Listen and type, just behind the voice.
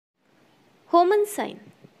Homan sign.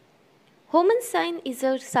 Homan sign is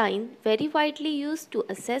a sign very widely used to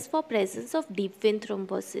assess for presence of deep vein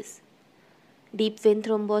thrombosis. Deep vein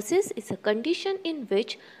thrombosis is a condition in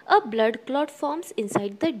which a blood clot forms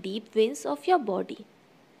inside the deep veins of your body.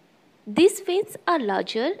 These veins are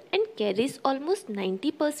larger and carries almost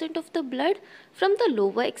 90% of the blood from the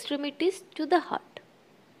lower extremities to the heart.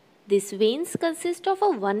 These veins consist of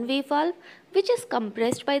a one-way valve which is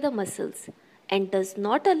compressed by the muscles and does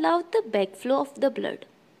not allow the backflow of the blood.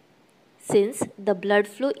 Since the blood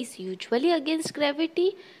flow is usually against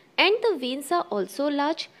gravity and the veins are also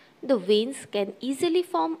large, the veins can easily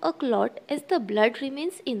form a clot as the blood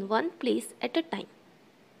remains in one place at a time.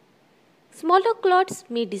 Smaller clots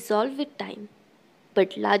may dissolve with time,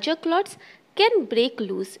 but larger clots can break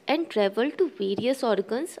loose and travel to various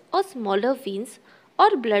organs or smaller veins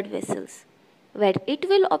or blood vessels, where it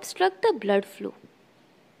will obstruct the blood flow.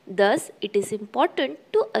 Thus, it is important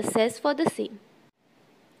to assess for the same.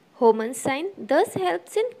 Homan sign thus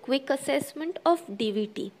helps in quick assessment of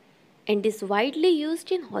DVT and is widely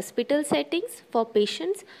used in hospital settings for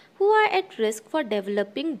patients who are at risk for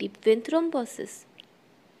developing deep vein thrombosis.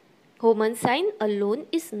 Homan sign alone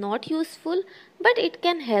is not useful, but it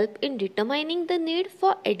can help in determining the need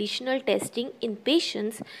for additional testing in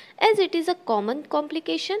patients as it is a common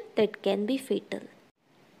complication that can be fatal.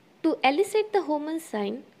 To elicit the Homan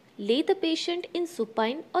sign, lay the patient in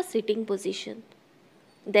supine or sitting position.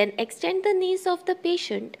 Then extend the knees of the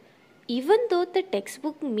patient. Even though the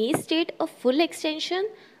textbook may state a full extension,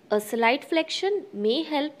 a slight flexion may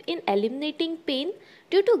help in eliminating pain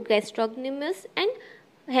due to gastrocnemius and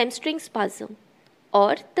hamstring spasm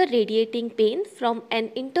or the radiating pain from an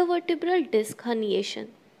intervertebral disc herniation.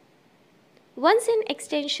 Once in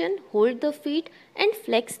extension, hold the feet and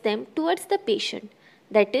flex them towards the patient,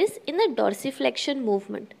 that is in a dorsiflexion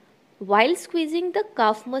movement, while squeezing the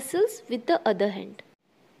calf muscles with the other hand.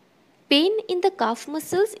 Pain in the calf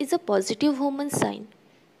muscles is a positive Homan sign,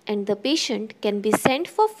 and the patient can be sent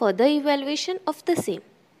for further evaluation of the same.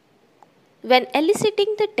 When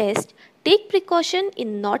eliciting the test, take precaution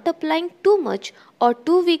in not applying too much or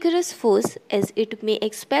too vigorous force as it may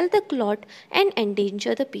expel the clot and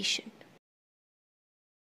endanger the patient.